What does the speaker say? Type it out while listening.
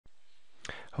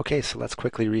Okay, so let's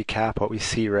quickly recap what we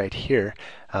see right here.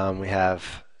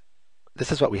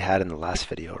 This is what we had in the last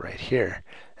video right here.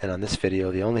 And on this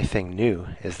video, the only thing new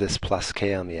is this plus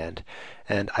k on the end.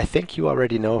 And I think you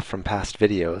already know from past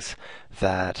videos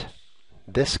that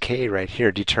this k right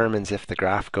here determines if the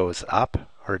graph goes up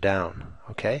or down,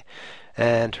 okay?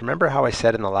 And remember how I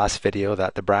said in the last video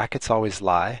that the brackets always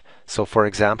lie? So for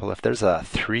example, if there's a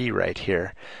 3 right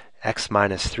here, x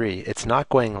minus 3, it's not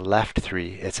going left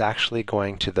 3, it's actually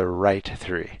going to the right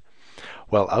 3.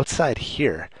 Well, outside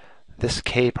here, this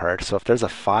k part, so if there's a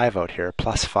 5 out here,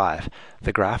 plus 5,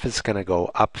 the graph is going to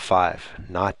go up 5,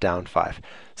 not down 5.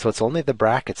 So it's only the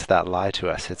brackets that lie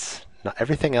to us. It's not,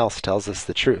 everything else tells us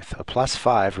the truth. A plus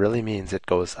 5 really means it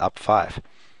goes up 5.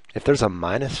 If there's a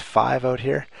minus 5 out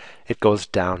here, it goes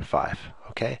down 5,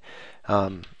 okay?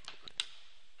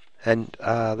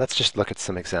 Let's just look at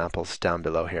some examples down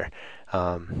below here.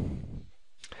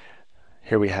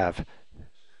 Here we have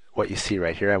what you see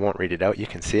right here. I won't read it out. You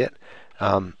can see it.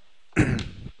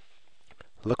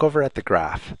 Look over at the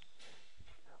graph.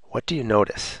 What do you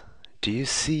notice? Do you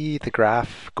see the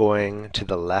graph going to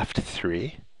the left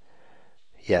 3?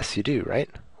 Yes, you do, right?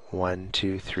 1,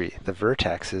 2, 3. The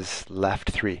vertex is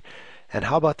left 3. And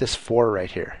how about this 4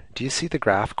 right here? Do you see the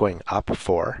graph going up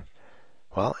 4?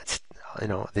 Well, it's,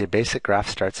 the basic graph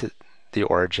starts at the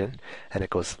origin and it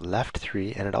goes left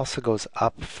 3 and it also goes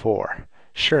up 4.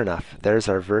 Sure enough, there's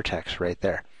our vertex right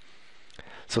there.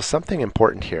 So something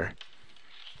important here.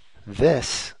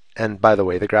 This, and by the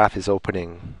way, the graph is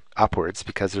opening upwards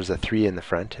because there's a 3 in the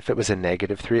front. If it was a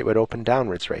negative 3, it would open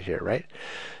downwards right here, right?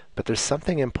 But there's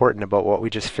something important about what we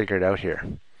just figured out here.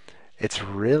 It's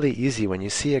really easy when you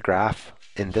see a graph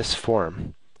in this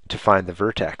form to find the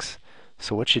vertex.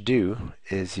 So what you do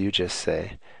is you just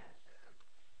say,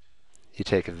 you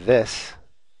take this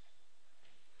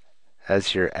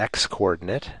as your x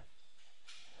coordinate,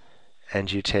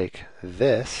 and you take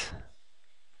this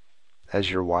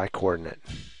as your y coordinate.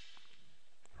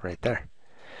 Right there.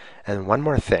 And one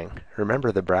more thing,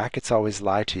 remember the brackets always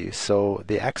lie to you, so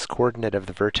the x coordinate of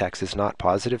the vertex is not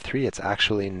positive 3, it's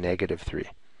actually negative 3.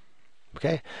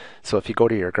 Okay, so if you go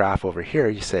to your graph over here,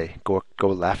 you say go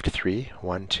left 3,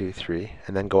 1, 2, 3,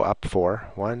 and then go up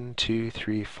 4, 1, 2,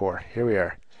 3, 4. Here we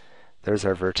are. There's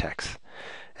our vertex.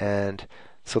 And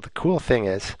so the cool thing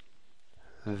is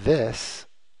this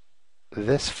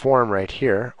form right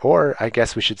here, or I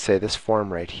guess we should say this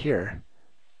form right here,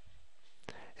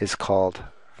 is called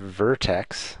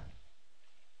vertex.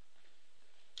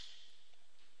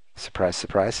 Surprise,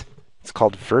 surprise. It's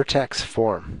called vertex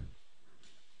form.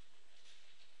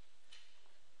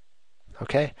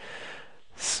 Okay,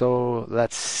 so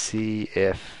let's see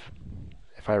if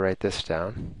I write this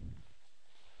down.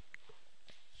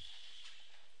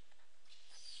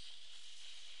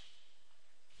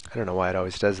 I don't know why it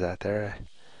always does that there.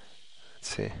 Let's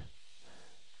see.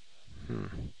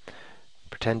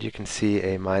 Pretend you can see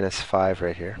a minus 5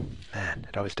 right here. Man,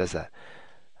 it always does that.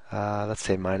 Let's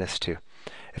say minus 2.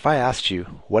 If I asked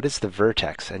you, what is the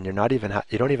vertex, and you don't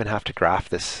even have to graph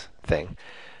this thing,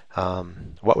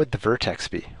 what would the vertex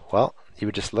be? Well, you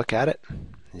would just look at it,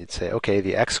 and you'd say, okay,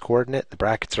 the x coordinate, the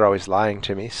brackets are always lying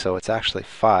to me, so it's actually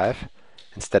 5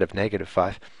 instead of negative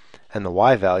 5. And the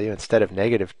y value, instead of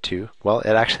negative 2, well,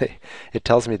 it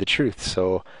tells me the truth,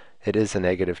 so it is a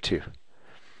negative 2.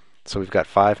 So we've got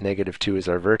 5, negative 2 is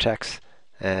our vertex,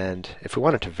 and if we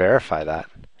wanted to verify that,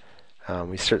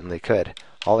 we certainly could.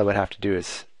 All I would have to do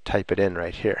is type it in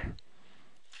right here.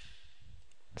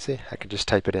 See, I could just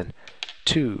type it in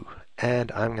 2,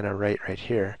 and I'm going to write right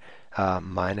here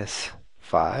minus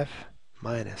 5,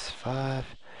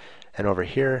 and over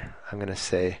here I'm going to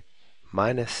say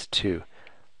minus 2.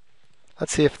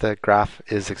 Let's see if the graph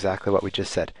is exactly what we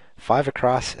just said. 5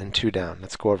 across and 2 down.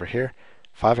 Let's go over here.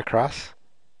 5 across,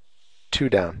 2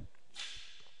 down.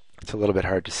 It's a little bit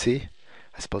hard to see.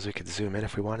 I suppose we could zoom in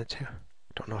if we wanted to.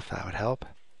 Don't know if that would help.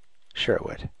 Sure it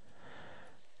would.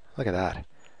 Look at that.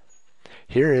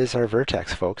 Here is our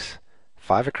vertex, folks.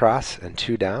 5 across and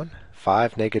 2 down.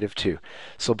 5, negative 2.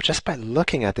 So just by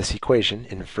looking at this equation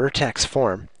in vertex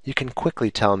form, you can quickly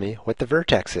tell me what the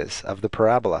vertex is of the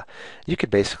parabola. You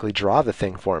could basically draw the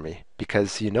thing for me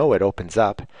because you know it opens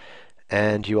up,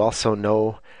 and you also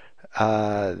know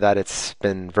that it's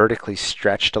been vertically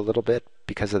stretched a little bit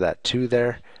because of that 2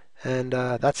 there. And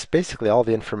that's basically all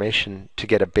the information to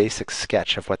get a basic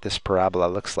sketch of what this parabola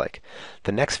looks like.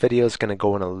 The next video is going to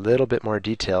go in a little bit more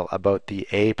detail about the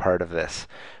A part of this.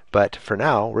 But for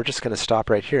now, we're just going to stop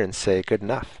right here and say good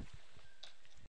enough.